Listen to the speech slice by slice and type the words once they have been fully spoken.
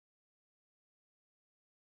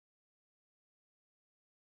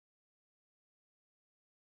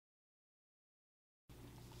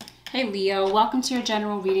Hey Leo, welcome to your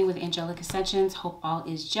general reading with Angelic Ascensions. Hope all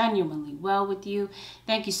is genuinely well with you.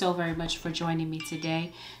 Thank you so very much for joining me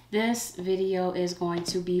today. This video is going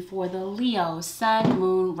to be for the Leo, Sun,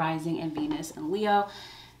 Moon, Rising, and Venus. And Leo,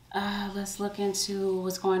 let's look into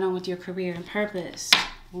what's going on with your career and purpose.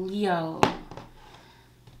 Leo.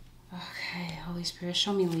 Okay, Holy Spirit,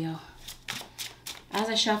 show me Leo. As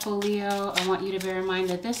I shuffle Leo, I want you to bear in mind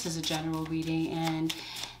that this is a general reading, and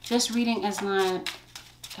this reading is not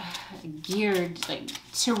geared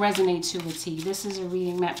to resonate to a T. This is a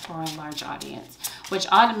reading meant for a large audience, which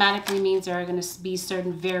automatically means there are going to be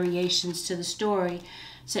certain variations to the story,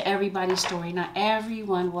 to everybody's story. Not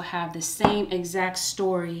everyone will have the same exact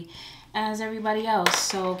story as everybody else,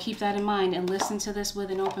 so keep that in mind and listen to this with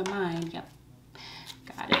an open mind. Yep,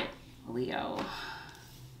 got it. Leo,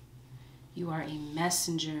 you are a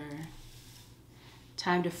messenger.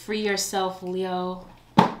 Time to free yourself, Leo,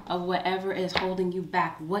 of whatever is holding you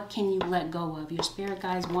back. What can you let go of? Your spirit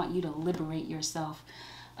guides want you to liberate yourself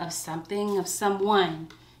of something, of someone.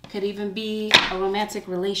 Could even be a romantic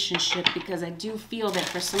relationship, because I do feel that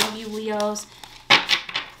for some of you Leos,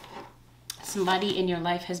 somebody in your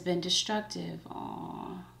life has been destructive.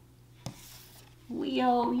 Aww.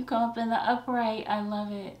 Leo, you come up in the upright. I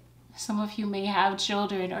love it. Some of you may have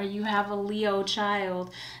children, or you have a Leo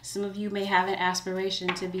child. Some of you may have an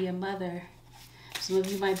aspiration to be a mother. Some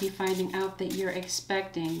of you might be finding out that you're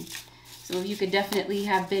expecting. Some of you could definitely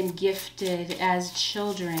have been gifted as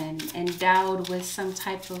children, endowed with some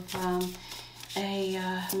type of a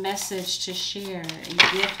message to share, a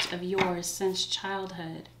gift of yours since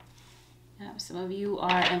childhood. Some of you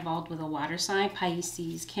are involved with a water sign,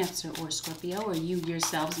 Pisces, Cancer, or Scorpio, or you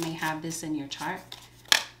yourselves may have this in your chart.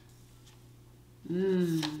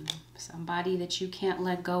 Somebody that you can't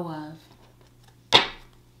let go of.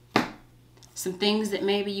 Some things that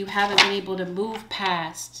maybe you haven't been able to move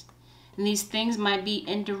past. And these things might be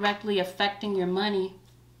indirectly affecting your money.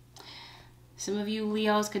 Some of you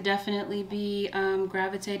Leos could definitely be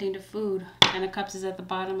gravitating to food. Ten of Cups is at the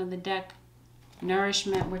bottom of the deck.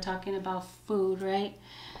 Nourishment, we're talking about food, right?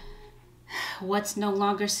 What's no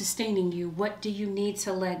longer sustaining you? What do you need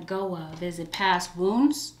to let go of? Is it past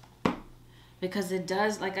wounds? Because it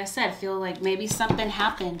does, like I said, feel like maybe something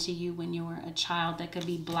happened to you when you were a child that could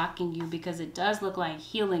be blocking you, because it does look like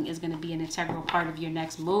healing is going to be an integral part of your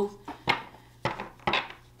next move.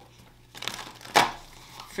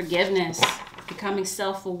 Forgiveness, becoming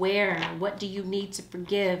self-aware. What do you need to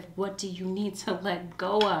forgive? What do you need to let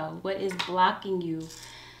go of? What is blocking you?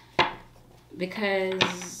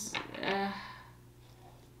 Because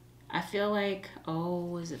I feel like,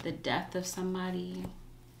 oh, is it the death of somebody?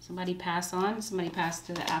 Somebody passed on. Somebody passed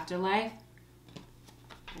to the afterlife.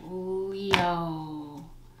 Leo,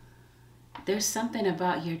 there's something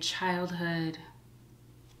about your childhood.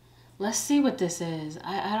 Let's see what this is.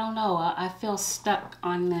 I don't know. I feel stuck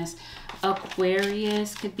on this.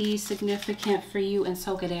 Aquarius could be significant for you, and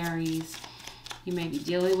so could Aries. You may be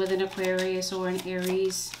dealing with an Aquarius or an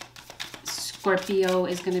Aries. Scorpio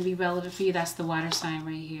is going to be relevant for you. That's the water sign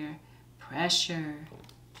right here. Pressure.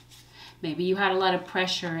 Maybe you had a lot of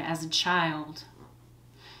pressure as a child.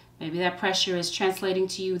 Maybe that pressure is translating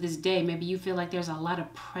to you this day. Maybe you feel like there's a lot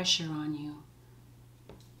of pressure on you.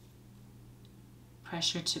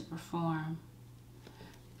 Pressure to perform.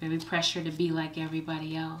 Maybe pressure to be like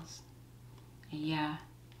everybody else. And yeah,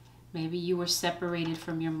 maybe you were separated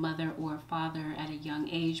from your mother or father at a young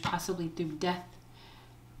age, possibly through death.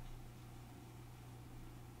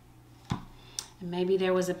 And maybe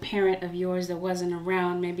there was a parent of yours that wasn't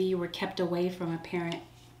around. Maybe you were kept away from a parent.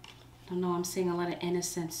 I don't know, I'm seeing a lot of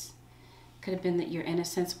innocence. Could have been that your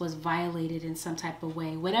innocence was violated in some type of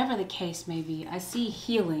way. Whatever the case may be, I see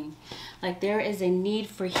healing. Like there is a need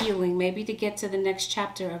for healing, maybe to get to the next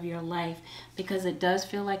chapter of your life, because it does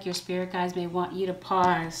feel like your spirit guides may want you to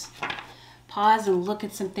pause. Pause and look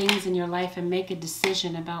at some things in your life and make a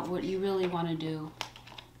decision about what you really want to do.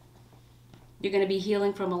 You're going to be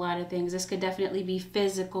healing from a lot of things. This could definitely be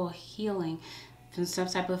physical healing from some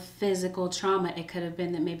type of physical trauma. It could have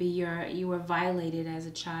been that maybe you were violated as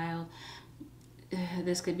a child.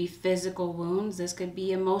 This could be physical wounds. This could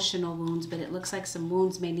be emotional wounds. But it looks like some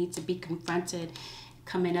wounds may need to be confronted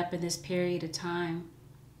coming up in this period of time.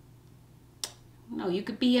 No, you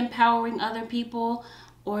could be empowering other people,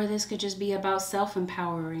 or this could just be about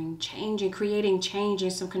self-empowering, changing, creating change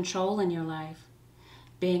and some control in your life.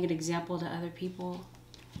 Being an example to other people,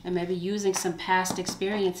 and maybe using some past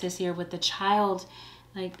experiences here with the child,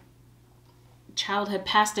 like childhood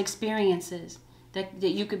past experiences that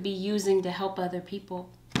you could be using to help other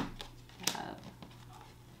people.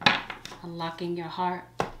 Unlocking your heart.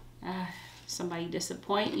 Somebody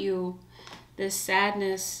disappoint you. This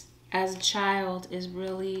sadness as a child is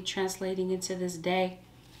really translating into this day.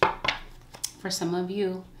 For some of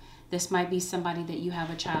you, this might be somebody that you have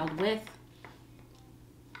a child with.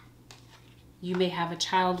 You may have a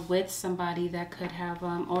child with somebody that could have,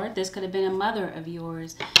 or this could have been a mother of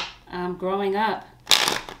yours growing up.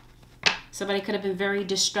 Somebody could have been very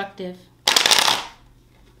destructive.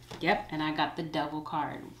 Yep, and I got the devil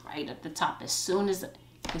card right at the top as soon as the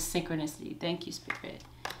synchronicity. Thank you, Spirit.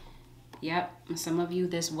 Yep, some of you,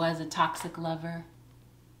 this was a toxic lover.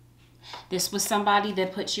 This was somebody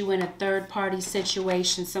that put you in a third-party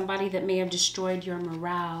situation. Somebody that may have destroyed your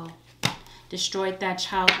morale. Destroyed that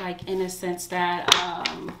childlike innocence, that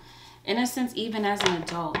innocence even as an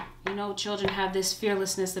adult. You know, children have this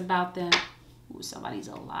fearlessness about them. Ooh, somebody's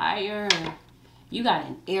a liar. You got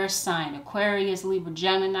an air sign, Aquarius, Libra,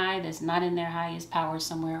 Gemini, that's not in their highest power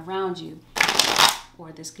somewhere around you.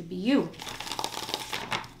 Or this could be you.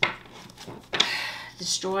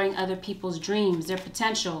 Destroying other people's dreams, their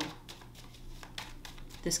potential.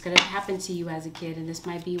 This could have happened to you as a kid, and this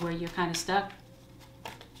might be where you're kind of stuck.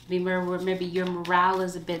 Maybe your morale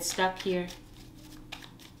is a bit stuck here.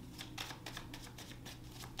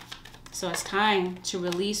 So it's time to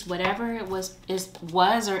release whatever it was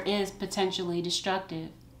or is potentially destructive.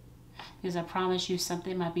 Because I promise you,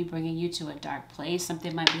 something might be bringing you to a dark place.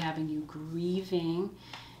 Something might be having you grieving.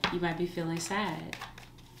 You might be feeling sad.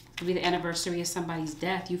 It could be the anniversary of somebody's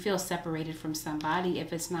death. You feel separated from somebody.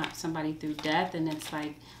 If it's not somebody through death, and it's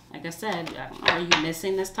like I said, are you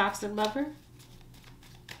missing this toxic lover?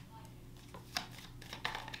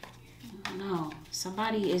 No,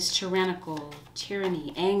 somebody is tyrannical,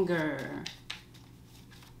 tyranny, anger.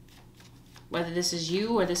 Whether this is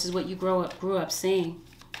you or this is what you grew up seeing.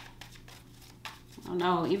 I don't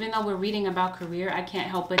know. Even though we're reading about career, I can't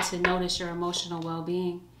help but to notice your emotional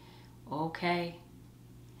well-being. Okay.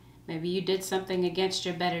 Maybe you did something against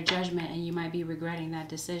your better judgment and you might be regretting that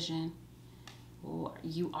decision. Or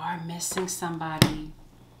you are missing somebody.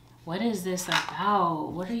 What is this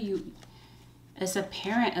about? What are you... It's a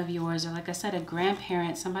parent of yours, or like I said, a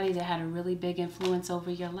grandparent, somebody that had a really big influence over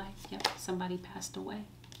your life. Yep, somebody passed away.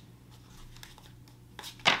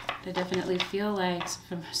 I definitely feel like,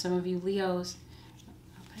 from some of you Leos,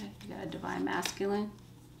 okay, you got a divine masculine.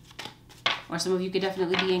 Or some of you could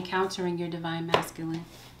definitely be encountering your divine masculine.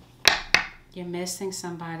 You're missing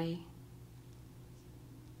somebody.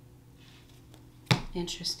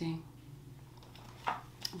 Interesting.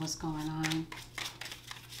 What's going on?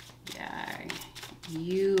 Yeah,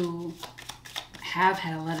 you have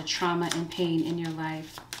had a lot of trauma and pain in your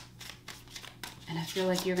life. And I feel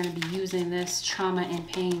like you're going to be using this trauma and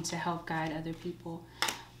pain to help guide other people.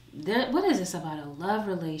 What is this about a love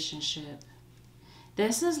relationship?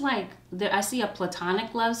 This is like, I see a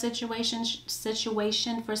platonic love situation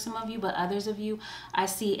for some of you, but others of you, I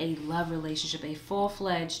see a love relationship, a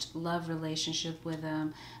full-fledged love relationship with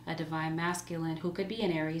a divine masculine who could be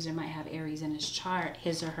an Aries or might have Aries in his chart,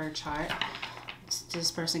 his or her chart. Does this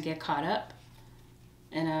person get caught up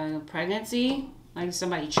in a pregnancy? Like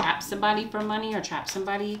somebody traps somebody for money or traps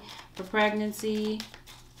somebody for pregnancy?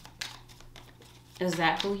 Is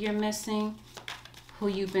that who you're missing? Who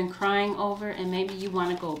you've been crying over and maybe you want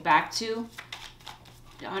to go back to?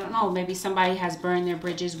 I don't know. Maybe somebody has burned their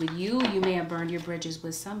bridges with you. You may have burned your bridges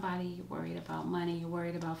with somebody. You're worried about money. You're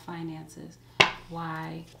worried about finances.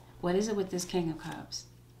 Why? What is it with this King of Cups?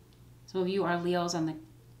 Some of you are Leos on the...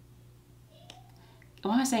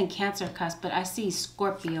 I'm not saying Cancer cusp, but I see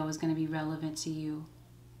Scorpio is going to be relevant to you.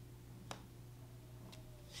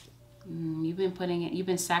 You've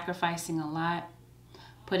been sacrificing a lot.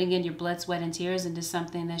 Putting in your blood, sweat, and tears into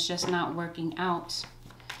something that's just not working out.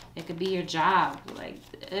 It could be your job. Like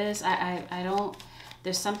this, I don't,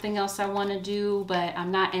 there's something else I want to do, but I'm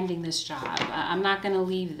not ending this job. I'm not going to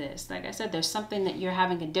leave this. Like I said, there's something that you're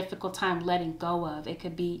having a difficult time letting go of. It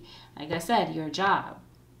could be, like I said, your job.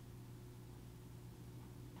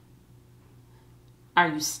 Are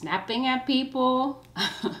you snapping at people?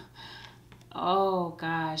 Oh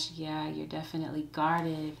gosh, yeah, you're definitely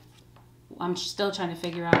guarded. I'm still trying to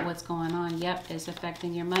figure out what's going on. Yep, it's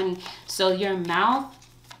affecting your money. So your mouth,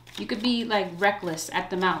 you could be like reckless at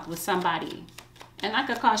the mouth with somebody. And that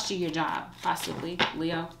could cost you your job, possibly,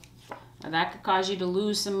 Leo. Or that could cause you to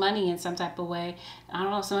lose some money in some type of way. I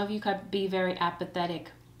don't know, some of you could be very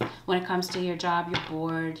apathetic when it comes to your job. You're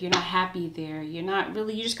bored. You're not happy there. You're not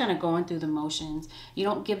really, you're just kind of going through the motions. You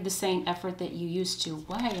don't give the same effort that you used to.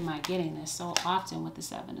 Why am I getting this so often with the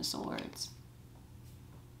Seven of Swords?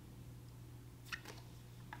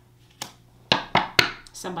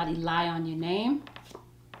 Somebody lie on your name,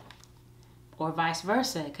 Or vice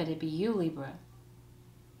versa. Could it be you, Libra?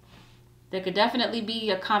 There could definitely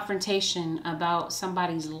be a confrontation about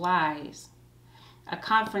somebody's lies. A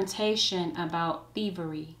confrontation about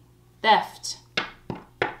thievery, theft.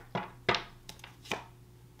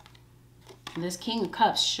 This King of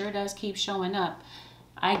Cups sure does keep showing up.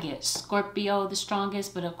 I get Scorpio the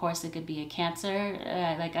strongest, but of course it could be a Cancer.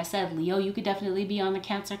 Like I said, Leo, you could definitely be on the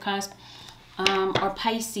Cancer cusp. Or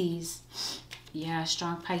Pisces. Yeah,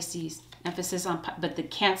 strong Pisces. Emphasis on, but the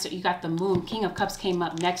Cancer, you got the Moon. King of Cups came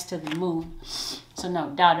up next to the Moon. So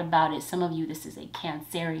no doubt about it. Some of you, this is a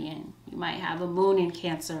Cancerian. You might have a Moon in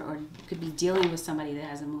Cancer, or you could be dealing with somebody that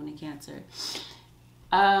has a Moon in Cancer.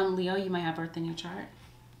 Leo, you might have Earth in your chart.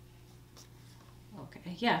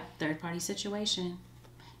 Okay, yeah, third party situation.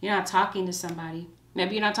 You're not talking to somebody.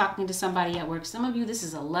 Maybe you're not talking to somebody at work. Some of you, this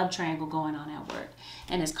is a love triangle going on at work.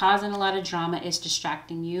 And it's causing a lot of drama. It's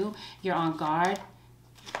distracting you. You're on guard.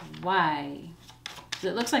 Why?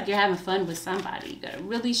 It looks like you're having fun with somebody. You got a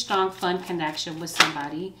really strong fun connection with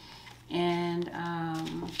somebody. And,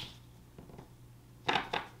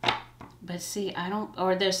 but see,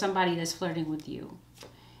 or there's somebody that's flirting with you.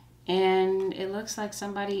 And it looks like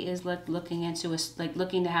somebody is looking into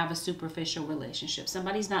looking to have a superficial relationship.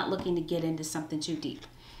 Somebody's not looking to get into something too deep.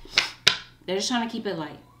 They're just trying to keep it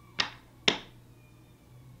light.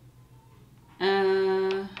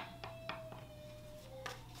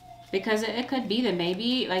 Because it could be that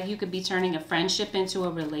maybe like you could be turning a friendship into a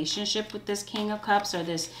relationship with this King of Cups or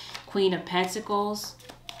this Queen of Pentacles.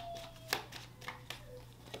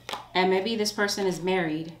 And maybe this person is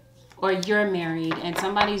married. Or you're married and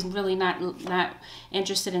somebody's really not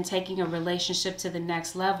interested in taking a relationship to the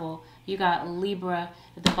next level. You got Libra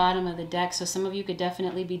at the bottom of the deck. So some of you could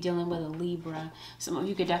definitely be dealing with a Libra. Some of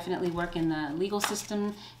you could definitely work in the legal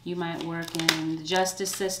system. You might work in the justice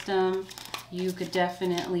system. You could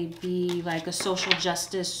definitely be like a social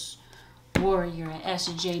justice warrior, an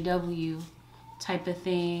SJW type of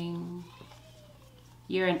thing.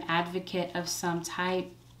 You're an advocate of some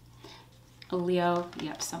type. Leo,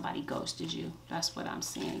 yep, somebody ghosted you. That's what I'm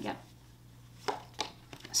seeing, yep.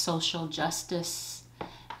 Social justice.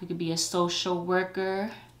 You could be a social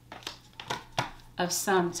worker of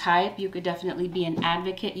some type. You could definitely be an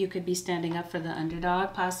advocate. You could be standing up for the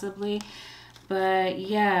underdog, possibly. But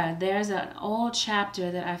yeah, there's an old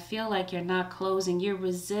chapter that I feel like you're not closing. You're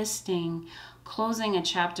resisting closing a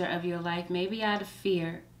chapter of your life, maybe out of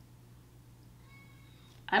fear.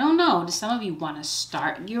 I don't know. Do some of you want to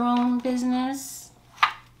start your own business?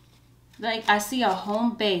 Like, I see a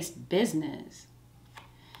home-based business.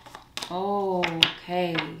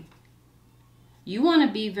 Okay. You want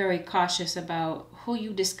to be very cautious about who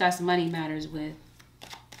you discuss money matters with.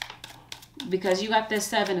 Because you got this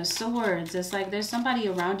Seven of Swords. It's like there's somebody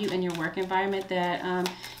around you in your work environment that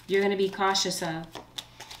you're going to be cautious of.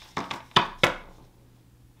 I'm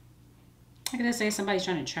going to say somebody's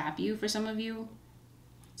trying to trap you for some of you.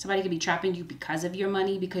 Somebody could be trapping you because of your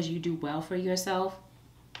money, because you do well for yourself.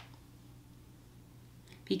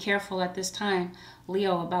 Be careful at this time,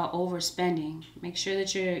 Leo, about overspending. Make sure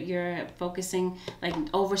that you're focusing, like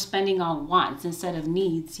overspending on wants instead of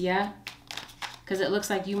needs, yeah? Because it looks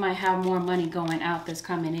like you might have more money going out that's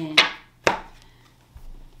coming in. I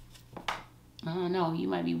don't know, you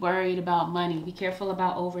might be worried about money. Be careful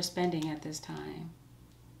about overspending at this time.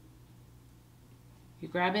 You're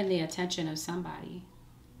grabbing the attention of somebody.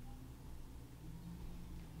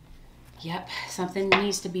 Yep, something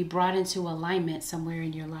needs to be brought into alignment somewhere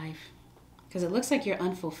in your life. Because it looks like you're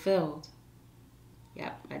unfulfilled.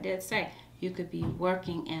 Yep, I did say. You could be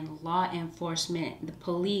working in law enforcement, the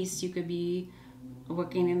police. You could be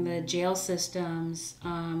working in the jail systems,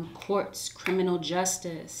 courts, criminal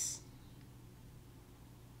justice.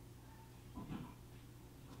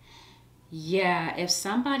 Yeah, if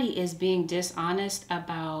somebody is being dishonest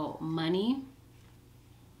about money,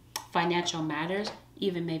 financial matters,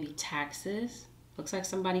 even maybe taxes. Looks like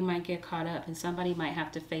somebody might get caught up and somebody might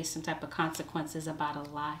have to face some type of consequences about a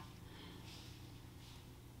lie.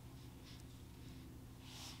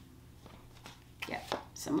 Yeah,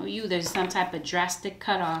 some of you, there's some type of drastic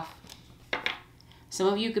cutoff. Some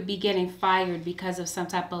of you could be getting fired because of some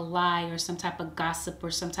type of lie or some type of gossip or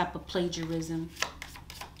some type of plagiarism.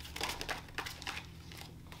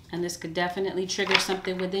 And this could definitely trigger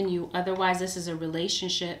something within you. Otherwise, this is a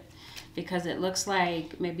relationship because it looks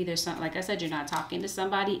like maybe there's something, like I said, you're not talking to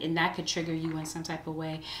somebody, and that could trigger you in some type of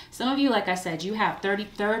way. Some of you, like I said, you have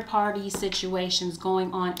third-party situations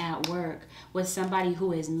going on at work with somebody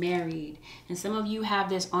who is married. And some of you have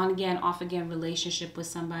this on-again, off-again relationship with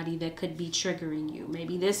somebody that could be triggering you.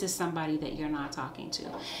 Maybe this is somebody that you're not talking to.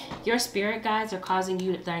 Your spirit guides are causing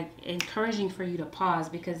you, like, encouraging for you to pause,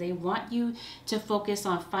 because they want you to focus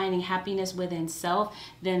on finding happiness within self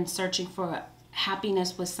than searching for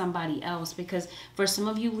happiness with somebody else. Because for some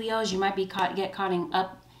of you Leos, you might be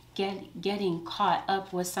getting caught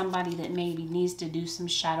up with somebody that maybe needs to do some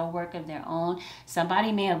shadow work of their own.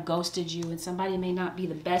 Somebody may have ghosted you, and somebody may not be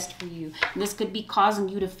the best for you. And this could be causing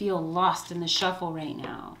you to feel lost in the shuffle right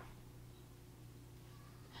now.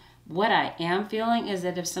 What I am feeling is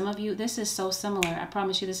that if some of you, this is so similar, I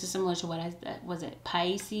promise you this is similar to what was it,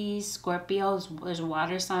 Pisces, Scorpio, there's a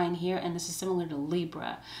water sign here, and this is similar to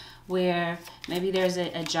Libra, where maybe there's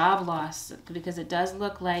a job loss, because it does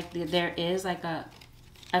look like there is like a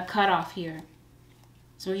cutoff here.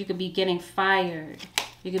 So you could be getting fired.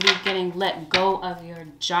 You could be getting let go of your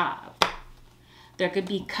job. There could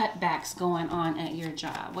be cutbacks going on at your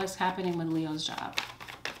job. What's happening with Leo's job?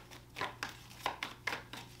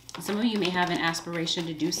 Some of you may have an aspiration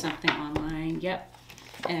to do something online. Yep.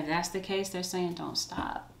 And if that's the case, they're saying don't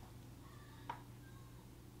stop.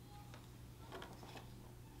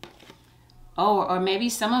 Oh, or maybe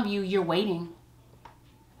some of you, you're waiting.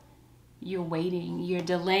 You're waiting. You're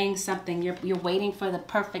delaying something. You're waiting for the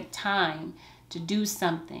perfect time to do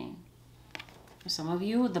something. For some of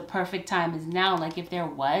you, the perfect time is now. Like if there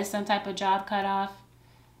was some type of job cutoff,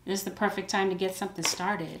 this is the perfect time to get something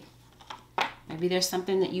started. Maybe there's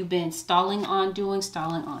something that you've been stalling on doing,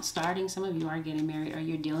 stalling on starting. Some of you are getting married, or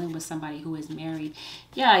you're dealing with somebody who is married.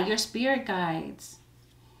 Yeah, your spirit guides,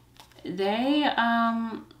 they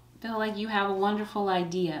feel like you have a wonderful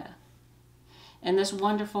idea. And this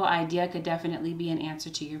wonderful idea could definitely be an answer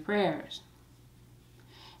to your prayers.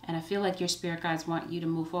 And I feel like your spirit guides want you to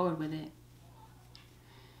move forward with it.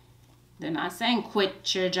 They're not saying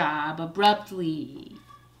quit your job abruptly.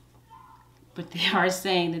 But they are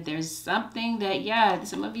saying that there's something that, yeah,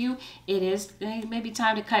 some of you, it may be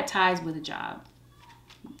time to cut ties with a job.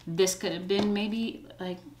 This could have been maybe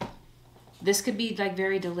like, this could be like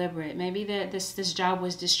very deliberate. Maybe this job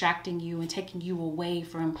was distracting you and taking you away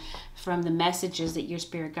from the messages that your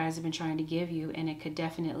spirit guides have been trying to give you. And it could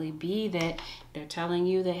definitely be that they're telling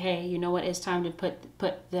you that, hey, you know what, it's time to put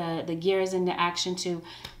the gears into action to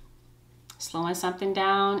slowing something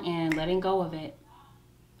down and letting go of it.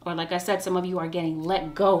 Or like I said, some of you are getting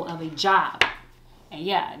let go of a job. And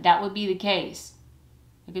yeah, that would be the case.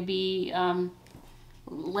 It could be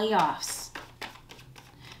layoffs.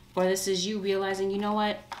 Or this is you realizing, you know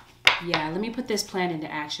what? Yeah, let me put this plan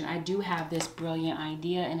into action. I do have this brilliant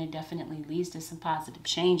idea, and it definitely leads to some positive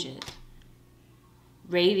changes.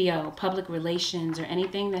 Radio, public relations, or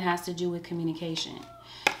anything that has to do with communication.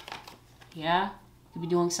 Yeah? You could be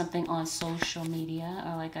doing something on social media,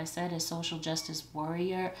 or like I said, a social justice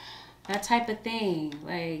warrior, that type of thing.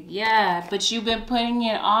 Like, yeah, but you've been putting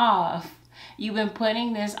it off. You've been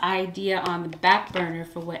putting this idea on the back burner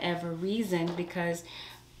for whatever reason, because,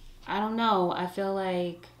 I don't know, I feel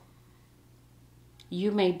like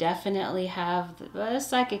you may definitely have the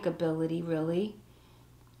psychic ability, really.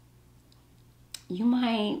 You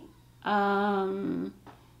might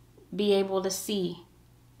be able to see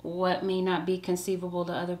what may not be conceivable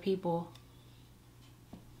to other people.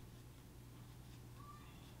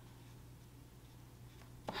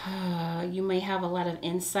 You may have a lot of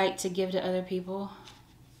insight to give to other people.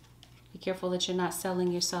 Be careful that you're not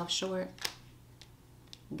selling yourself short.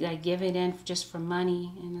 Like give it in just for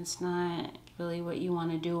money, and it's not really what you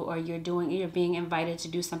want to do, or you're being invited to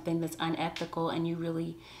do something that's unethical, and you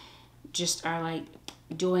really just are like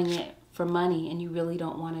doing it for money, and you really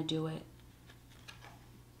don't want to do it.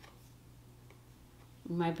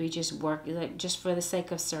 You might be just like just for the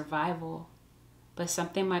sake of survival, but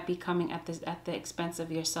something might be coming at the expense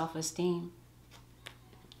of your self-esteem.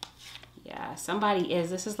 Yeah,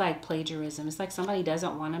 this is like plagiarism. It's like somebody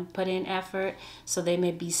doesn't want to put in effort, so they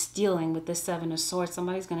may be stealing with the Seven of Swords.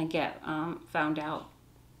 Somebody's going to get found out.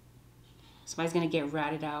 Somebody's going to get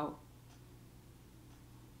ratted out.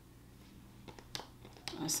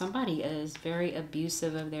 Somebody is very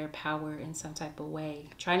abusive of their power in some type of way,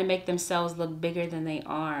 trying to make themselves look bigger than they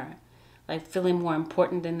are, like feeling more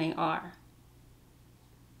important than they are.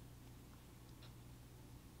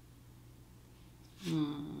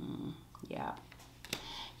 Yeah.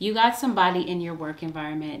 You got somebody in your work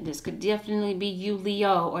environment. This could definitely be you,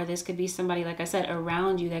 Leo, or this could be somebody, like I said,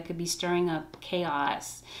 around you that could be stirring up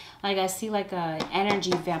chaos. Like I see like a energy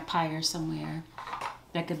vampire somewhere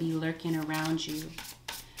that could be lurking around you.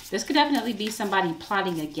 This could definitely be somebody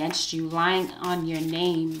plotting against you, lying on your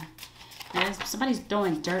name. Somebody's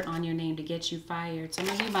throwing dirt on your name to get you fired. Some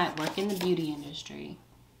of you might work in the beauty industry,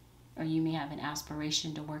 or you may have an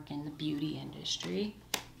aspiration to work in the beauty industry.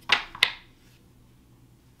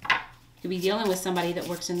 Could be dealing with somebody that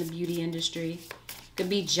works in the beauty industry. Could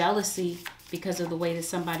be jealousy because of the way that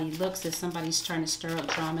somebody looks, that somebody's trying to stir up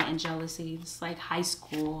drama and jealousy. It's like high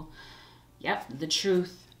school. Yep, the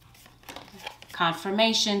truth.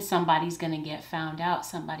 Confirmation, somebody's going to get found out.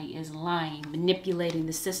 Somebody is lying, manipulating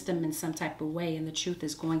the system in some type of way, and the truth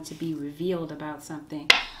is going to be revealed about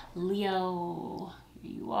something. Leo,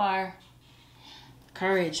 here you are.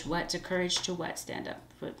 Courage. What? To courage to what? Stand up.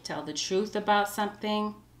 Tell the truth about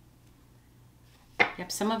something.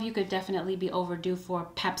 Yep, some of you could definitely be overdue for a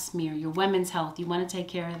pap smear. Your women's health. You want to take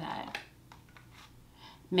care of that.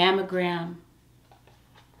 Mammogram.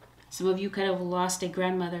 Some of you could have lost a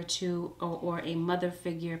grandmother to, or a mother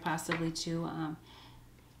figure possibly to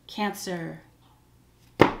cancer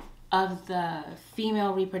of the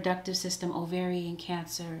female reproductive system, ovarian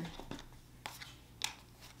cancer.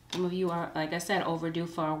 Some of you are, like I said, overdue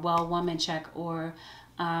for a well woman check, or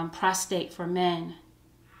prostate for men.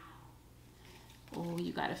 Oh,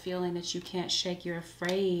 you got a feeling that you can't shake. You're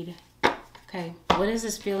afraid. Okay, what is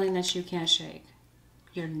this feeling that you can't shake?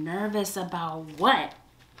 You're nervous about what?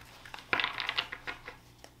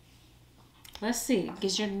 Let's see,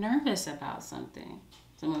 because you're nervous about something.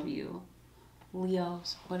 Some of you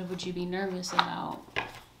Leos, what would you be nervous about?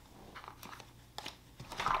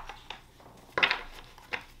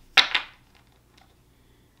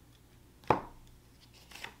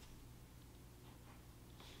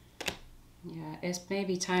 Yeah, it's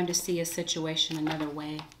maybe time to see a situation another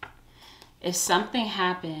way. If something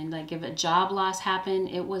happened, like if a job loss happened,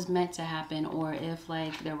 it was meant to happen. Or if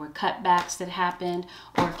like there were cutbacks that happened,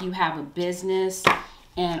 or if you have a business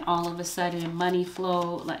and all of a sudden money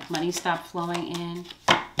stopped flowing in.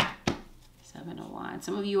 7 of Wands.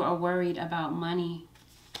 Some of you are worried about money.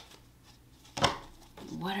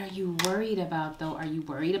 What are you worried about though? Are you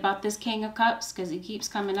worried about this King of Cups? Because it keeps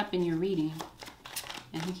coming up in your reading.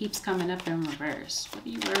 And he keeps coming up in reverse. What are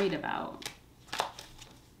you worried about?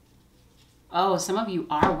 Oh, some of you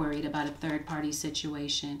are worried about a third-party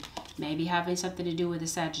situation. Maybe having something to do with a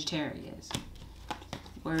Sagittarius.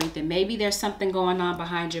 Worried that maybe there's something going on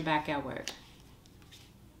behind your back at work.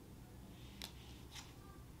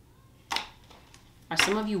 Are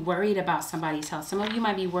some of you worried about somebody's health? Some of you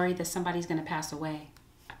might be worried that somebody's going to pass away.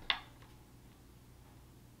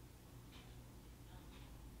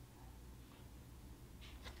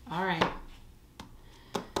 All right.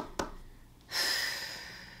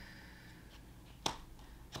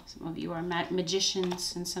 Some of you are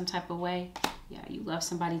magicians in some type of way. Yeah, you love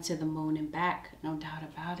somebody to the moon and back. No doubt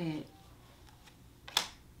about it.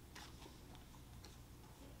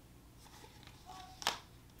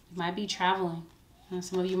 You might be traveling.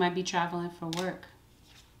 Some of you might be traveling for work.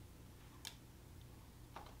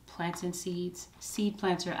 Planting seeds. Seed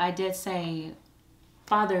planter. I did say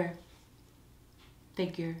father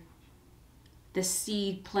figure. The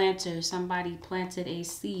seed planter. Somebody planted a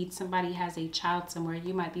seed. Somebody has a child somewhere.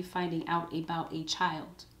 You might be finding out about a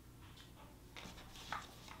child.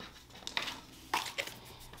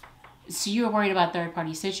 So you're worried about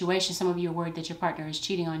third-party situations. Some of you are worried that your partner is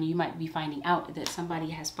cheating on you. You might be finding out that somebody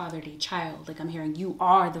has fathered a child. Like I'm hearing you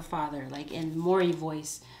are the father. Like in Maury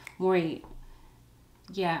voice. Maury,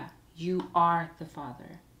 yeah, you are the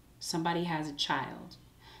father. Somebody has a child.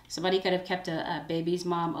 Somebody could have kept a baby's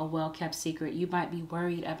mom a well-kept secret. You might be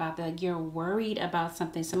worried about that. You're worried about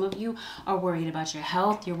something. Some of you are worried about your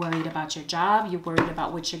health. You're worried about your job. You're worried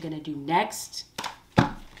about what you're going to do next.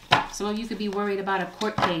 Some of you could be worried about a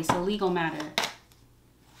court case, a legal matter.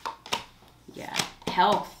 Yeah,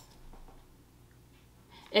 health.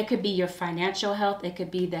 It could be your financial health. It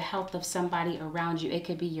could be the health of somebody around you. It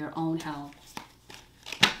could be your own health.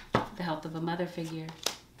 The health of a mother figure.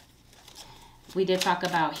 We did talk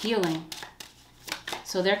about healing.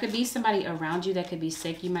 So there could be somebody around you that could be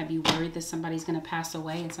sick. You might be worried that somebody's going to pass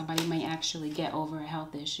away and somebody may actually get over a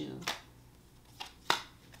health issue.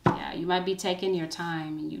 Yeah, you might be taking your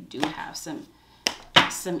time and you do have some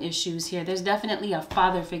issues here. There's definitely a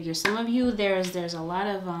father figure. Some of you, there's a lot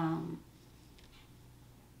of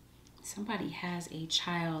somebody has a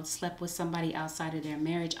child, slept with somebody outside of their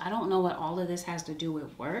marriage. I don't know what all of this has to do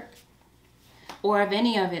with work. Or if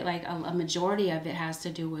any of it, like a majority of it has to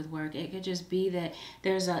do with work. It could just be that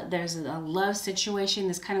there's a love situation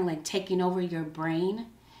that's kind of like taking over your brain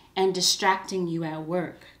and distracting you at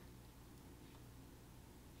work.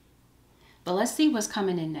 But let's see what's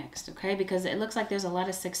coming in next, okay? Because it looks like there's a lot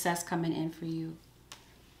of success coming in for you.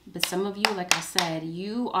 But some of you, like I said,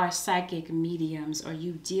 you are psychic mediums, or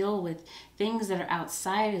you deal with things that are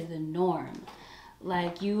outside of the norm.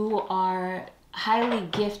 Like you are highly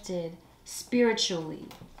gifted spiritually.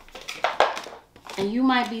 And you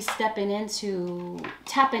might be tapping into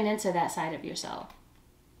that side of yourself.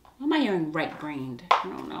 Why am I hearing right-brained? I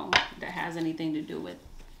don't know if that has anything to do with.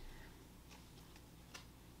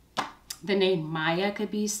 The name Maya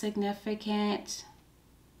could be significant.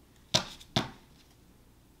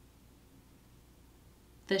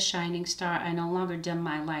 The shining star, I no longer dim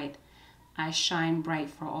my light. I shine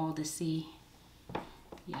bright for all to see.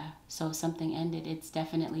 Yeah, so something ended. It's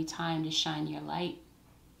definitely time to shine your light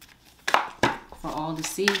for all to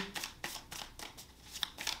see.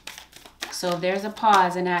 So there's a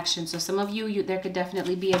pause in action. So some of you, there could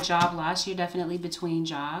definitely be a job loss. You're definitely between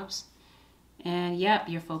jobs. And yep,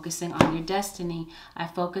 you're focusing on your destiny. I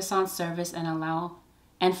focus on service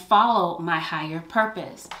and follow my higher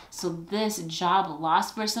purpose. So this job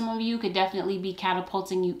loss for some of you could definitely be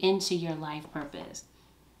catapulting you into your life purpose.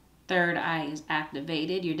 Third eye is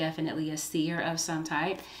activated. You're definitely a seer of some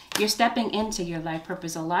type. You're stepping into your life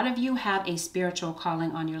purpose. A lot of you have a spiritual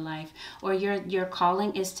calling on your life, or your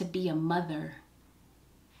calling is to be a mother.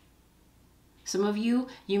 Some of you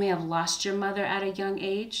may have lost your mother at a young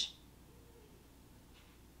age.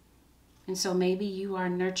 And so maybe you are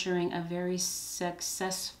nurturing a very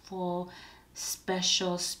successful,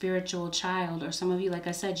 special, spiritual child. Or some of you, like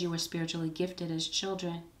I said, you were spiritually gifted as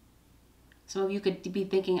children. Some of you could be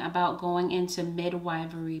thinking about going into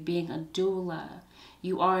midwifery, being a doula.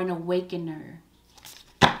 You are an awakener.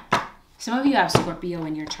 Some of you have Scorpio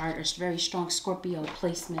in your chart, or very strong Scorpio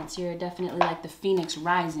placements. You're definitely like the phoenix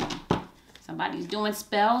rising. Somebody's doing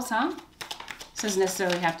spells, huh? This doesn't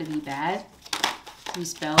necessarily have to be bad.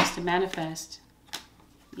 These spells to manifest.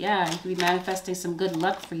 Yeah, you could be manifesting some good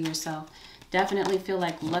luck for yourself. Definitely feel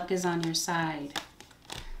like luck is on your side.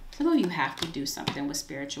 Some of you have to do something with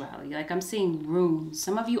spirituality. Like I'm seeing runes.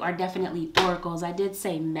 Some of you are definitely oracles. I did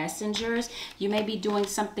say messengers. You may be doing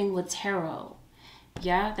something with tarot.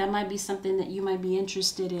 Yeah, that might be something that you might be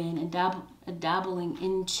interested in, and dabbling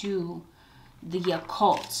into the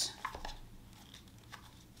occult.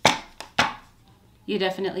 You're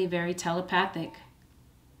definitely very telepathic.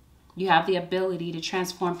 You have the ability to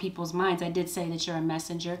transform people's minds. I did say that you're a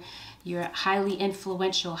messenger. You're highly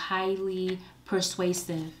influential, highly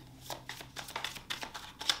persuasive.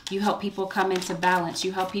 You help people come into balance.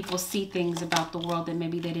 You help people see things about the world that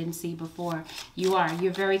maybe they didn't see before.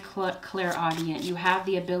 You're very clairaudient. You have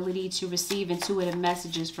the ability to receive intuitive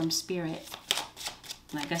messages from spirit.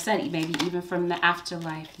 Like I said, maybe even from the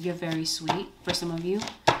afterlife. You're very sweet for some of you.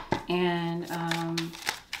 And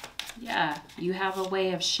yeah, you have a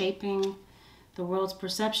way of shaping the world's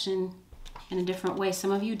perception in a different way.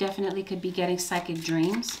 Some of you definitely could be getting psychic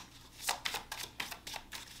dreams.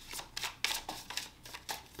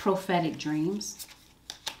 Prophetic dreams.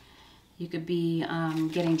 You could be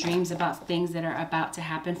getting dreams about things that are about to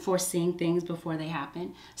happen, foreseeing things before they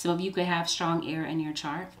happen. Some of you could have strong air in your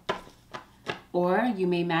chart. Or you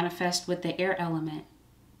may manifest with the air element.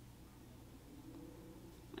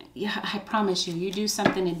 Yeah, I promise you, you do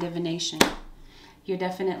something in divination. You're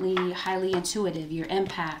definitely highly intuitive. You're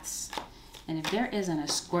empaths. And if there isn't a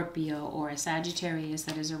Scorpio or a Sagittarius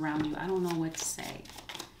that is around you, I don't know what to say.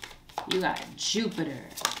 You got Jupiter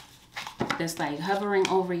that's like hovering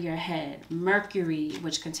over your head. Mercury,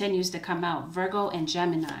 which continues to come out. Virgo and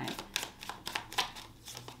Gemini.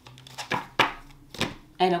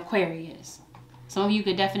 And Aquarius. Some of you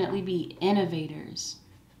could definitely be innovators.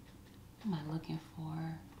 What am I looking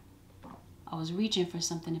for? I was reaching for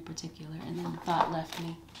something in particular, and then the thought left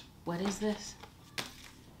me. What is this?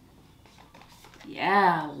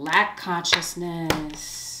 Yeah, lack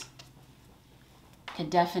consciousness. Could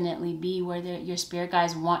definitely be where your spirit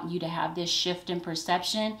guides want you to have this shift in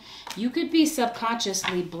perception. You could be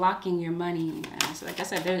subconsciously blocking your money. So like I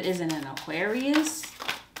said, there isn't an Aquarius.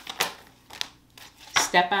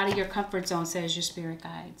 Step out of your comfort zone, says your spirit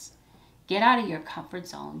guides. Get out of your comfort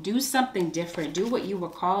zone. Do something different. Do what you were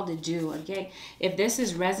called to do. Okay? If this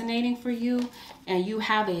is resonating for you and you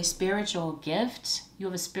have a spiritual gift, you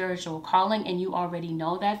have a spiritual calling, and you already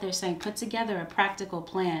know that, they're saying put together a practical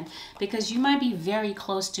plan, because you might be very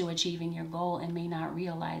close to achieving your goal and may not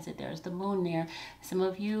realize it. There's the moon there. Some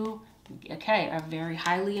of you, okay, are very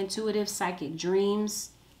highly intuitive, psychic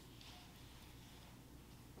dreams.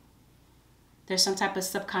 There's some type of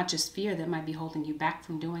subconscious fear that might be holding you back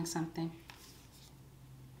from doing something.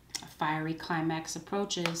 A fiery climax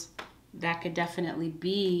approaches. That could definitely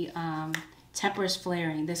be tempers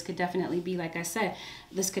flaring. This could definitely be, like I said,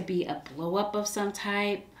 this could be a blow up of some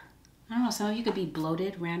type. I don't know, some of you could be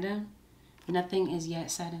bloated, random. Nothing is yet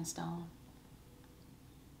set in stone.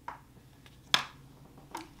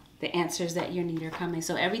 The answers that you need are coming.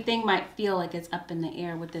 So everything might feel like it's up in the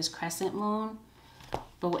air with this crescent moon,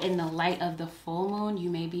 but in the light of the full moon, you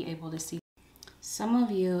may be able to see. Some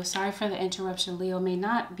of you, sorry for the interruption, Leo, may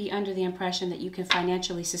not be under the impression that you can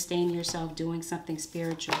financially sustain yourself doing something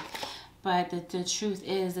spiritual. But the truth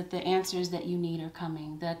is that the answers that you need are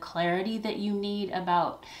coming. The clarity that you need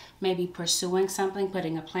about maybe pursuing something,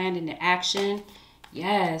 putting a plan into action.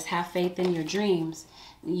 Yes, have faith in your dreams.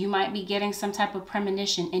 You might be getting some type of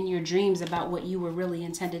premonition in your dreams about what you were really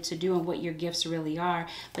intended to do and what your gifts really are.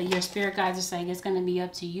 But your spirit guides are saying it's going to be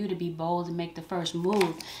up to you to be bold and make the first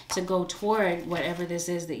move to go toward whatever this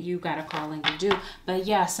is that you got a calling to do. But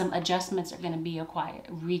yeah, some adjustments are going to be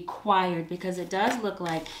required because it does look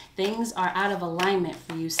like things are out of alignment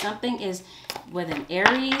for you. Something is with an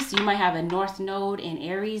Aries. You might have a North Node in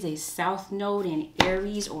Aries, a South Node in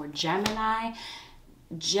Aries or Gemini.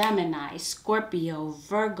 Gemini, Scorpio,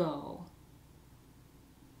 Virgo,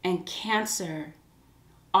 and Cancer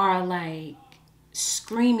are like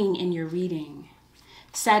screaming in your reading.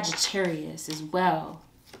 Sagittarius as well,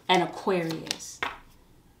 and Aquarius.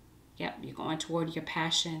 Yep, you're going toward your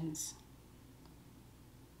passions.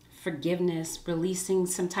 Forgiveness, releasing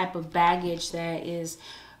some type of baggage that is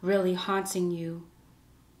really haunting you.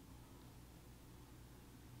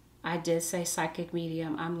 I did say psychic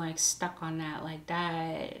medium. I'm like stuck on that, like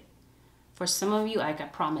that. For some of you, like I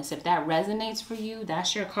promise, if that resonates for you,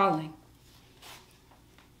 that's your calling.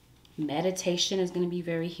 Meditation is going to be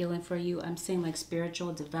very healing for you. I'm saying like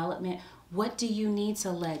spiritual development. What do you need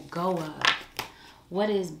to let go of?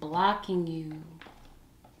 What is blocking you?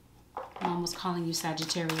 I'm almost calling you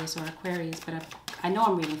Sagittarius or Aquarius, but I know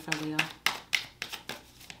I'm reading for Leo.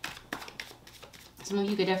 Some of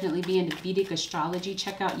you could definitely be into Vedic astrology.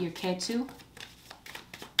 Check out your Ketu.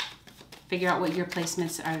 Figure out what your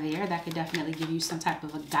placements are there. That could definitely give you some type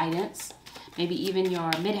of a guidance. Maybe even your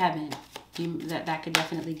midheaven. That could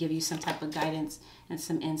definitely give you some type of guidance and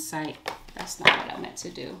some insight. That's not what I meant to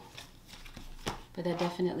do. But that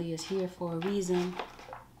definitely is here for a reason.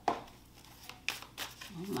 Oh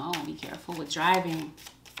no, be careful with driving.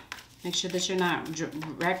 Make sure that you're not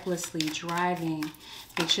recklessly driving.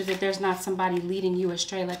 Make sure that there's not somebody leading you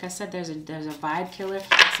astray. Like I said, there's a vibe killer.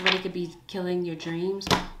 Somebody could be killing your dreams.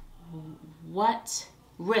 What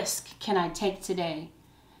risk can I take today?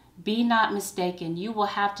 Be not mistaken. You will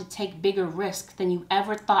have to take bigger risk than you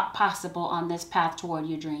ever thought possible on this path toward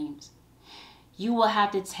your dreams. You will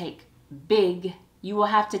have to take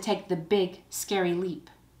the big, scary leap.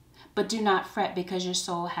 But do not fret because your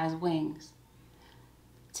soul has wings.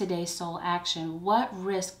 Today's soul action. What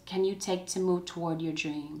risk can you take to move toward your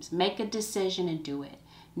dreams? Make a decision and do it.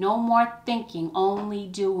 No more thinking, only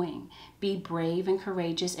doing. Be brave and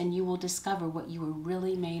courageous and you will discover what you were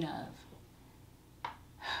really made of.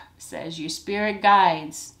 Says your spirit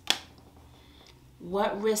guides.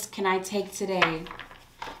 What risk can I take today?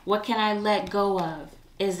 What can I let go of?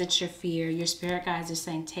 Is it your fear? Your spirit guides are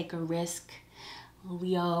saying take a risk.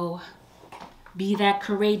 Leo, be that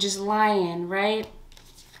courageous lion, right?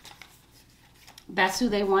 That's who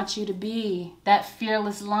they want you to be. That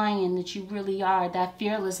fearless lion that you really are. That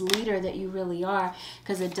fearless leader that you really are.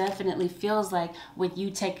 Because it definitely feels like with you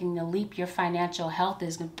taking the leap, your financial health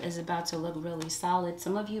is about to look really solid.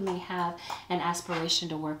 Some of you may have an aspiration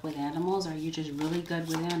to work with animals, or you're just really good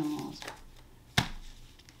with animals.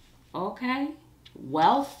 Okay.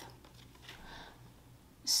 Wealth.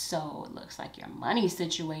 So it looks like your money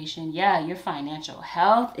situation. Yeah, your financial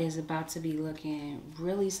health is about to be looking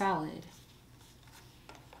really solid.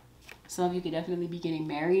 Some of you could definitely be getting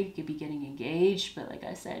married, you could be getting engaged, but like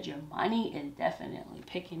I said, your money is definitely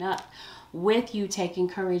picking up with you taking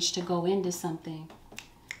courage to go into something.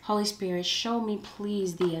 Holy Spirit, show me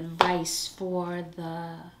please the advice for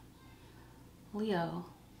the Leo.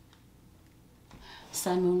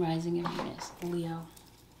 Sun, Moon, Rising, and Venus. Leo.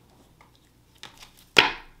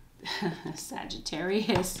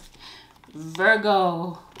 Sagittarius.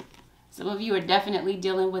 Virgo. Some of you are definitely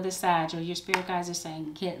dealing with a Sag, or your spirit guides are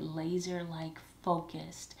saying get laser-like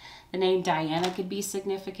focused. The name Diana could be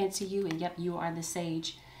significant to you, and yep, you are the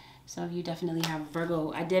sage. Some of you definitely have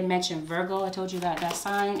Virgo. I did mention Virgo. I told you that that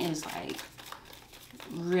sign is like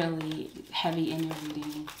really heavy in your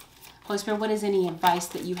reading. Holy Spirit, what is any advice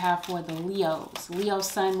that you have for the Leos? Leo,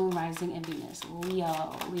 Sun, Moon, Rising, and Venus.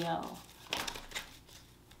 Leo, Leo.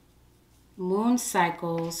 Moon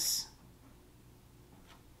cycles.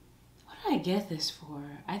 What did I get this for?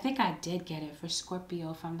 I think I did get it for Scorpio,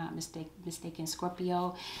 if I'm not mistaken.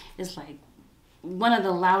 Scorpio is like one of the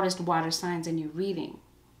loudest water signs in your reading.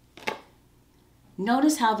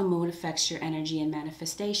 Notice how the moon affects your energy and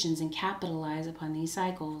manifestations and capitalize upon these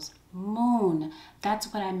cycles. Moon,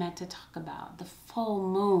 that's what I meant to talk about. The full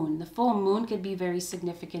moon. The full moon could be very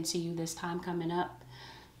significant to you this time coming up.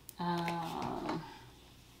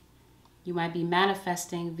 You might be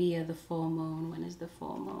manifesting via the full moon. When is the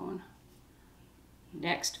full moon?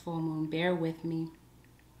 Next full moon. Bear with me.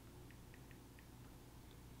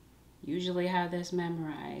 Usually have this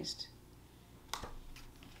memorized.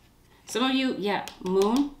 Some of you, yeah,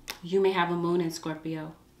 moon. You may have a moon in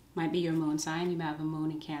Scorpio. Might be your moon sign. You might have a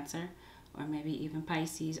moon in Cancer. Or maybe even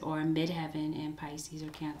Pisces. Or midheaven in Pisces or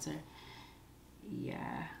Cancer.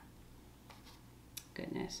 Yeah.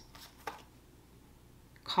 Goodness.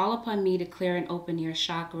 Call upon me to clear and open your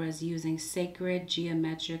chakras using sacred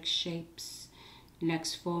geometric shapes.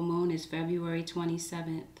 Next full moon is February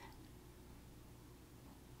 27th.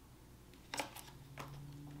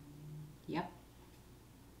 Yep.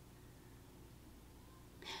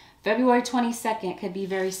 February 22nd could be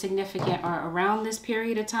very significant, or around this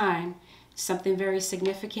period of time, something very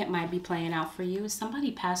significant might be playing out for you.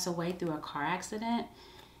 Somebody passed away through a car accident.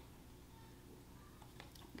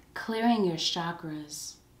 Clearing your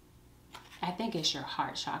chakras. I think it's your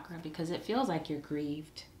heart chakra, because it feels like you're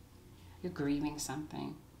grieved. You're grieving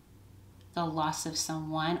something. The loss of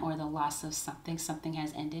someone or the loss of something. Something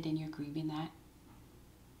has ended and you're grieving that.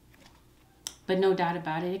 But no doubt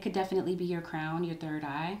about it, it could definitely be your crown, your third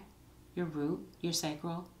eye, your root, your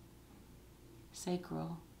sacral.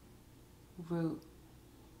 Sacral. Root.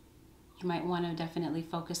 You might want to definitely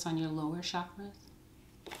focus on your lower chakras.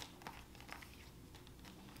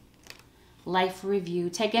 Life review.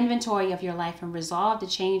 Take inventory of your life and resolve to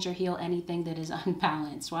change or heal anything that is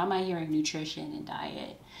unbalanced. Why am I hearing nutrition and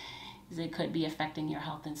diet? Because it could be affecting your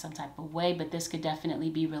health in some type of way, but this could definitely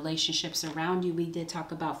be relationships around you. We did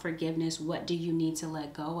talk about forgiveness. What do you need to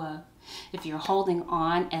let go of? If you're holding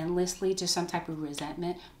on endlessly to some type of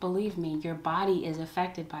resentment, believe me, your body is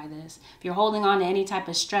affected by this. If you're holding on to any type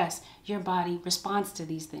of stress, your body responds to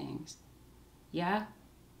these things. Yeah?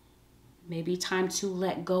 Maybe time to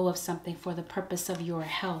let go of something for the purpose of your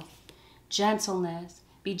health. Gentleness.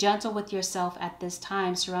 Be gentle with yourself at this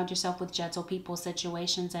time. Surround yourself with gentle people,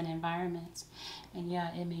 situations, and environments. And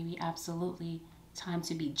yeah, it may be absolutely time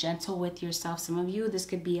to be gentle with yourself. Some of you, this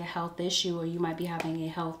could be a health issue, or you might be having a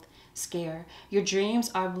health scare. Your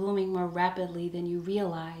dreams are blooming more rapidly than you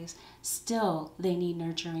realize. Still, they need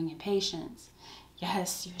nurturing and patience.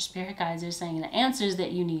 Yes, your spirit guides are saying the answers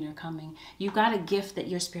that you need are coming. You've got a gift that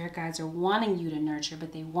your spirit guides are wanting you to nurture,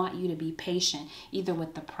 but they want you to be patient, either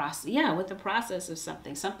with the process, with the process of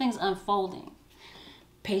something. Something's unfolding.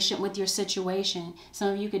 Patient with your situation. Some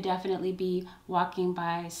of you could definitely be walking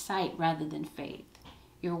by sight rather than faith.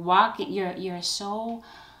 You're so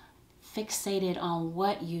fixated on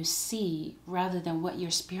what you see rather than what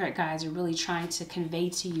your spirit guides are really trying to convey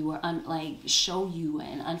to you, or show you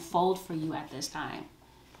and unfold for you at this time.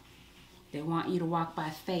 They want you to walk by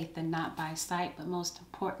faith and not by sight, but most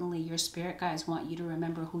importantly, your spirit guides want you to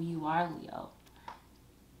remember who you are, Leo.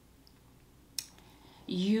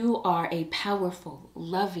 You are a powerful,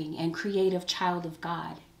 loving, and creative child of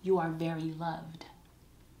God. You are very loved.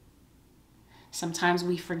 Sometimes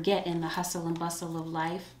we forget in the hustle and bustle of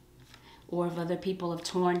life, or if other people have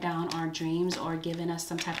torn down our dreams or given us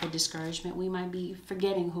some type of discouragement, we might be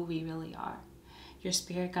forgetting who we really are. Your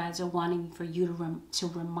spirit guides are wanting for you to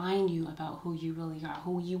remind you about who you really are,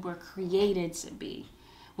 who you were created to be,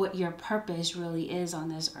 what your purpose really is on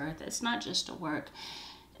this earth. It's not just to work,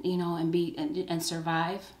 and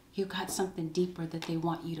survive. You got something deeper that they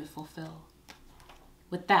want you to fulfill.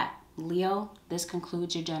 With that, Leo, this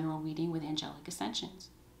concludes your general reading with Angelic Ascensions.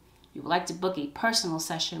 If you would like to book a personal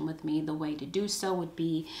session with me, the way to do so would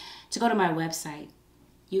be to go to my website.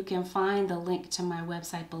 You can find the link to my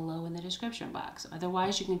website below in the description box.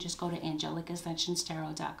 Otherwise, you can just go to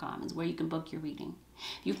AngelicAscensionsTarot.com. Is where you can book your reading.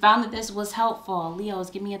 If you found that this was helpful, Leos,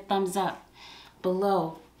 give me a thumbs up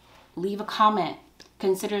below. Leave a comment.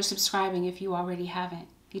 Consider subscribing if you already haven't.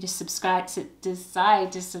 If you decide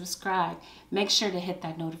to subscribe, make sure to hit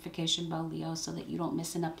that notification bell, Leo, so that you don't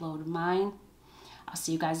miss an upload of mine. I'll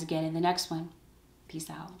see you guys again in the next one. Peace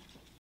out.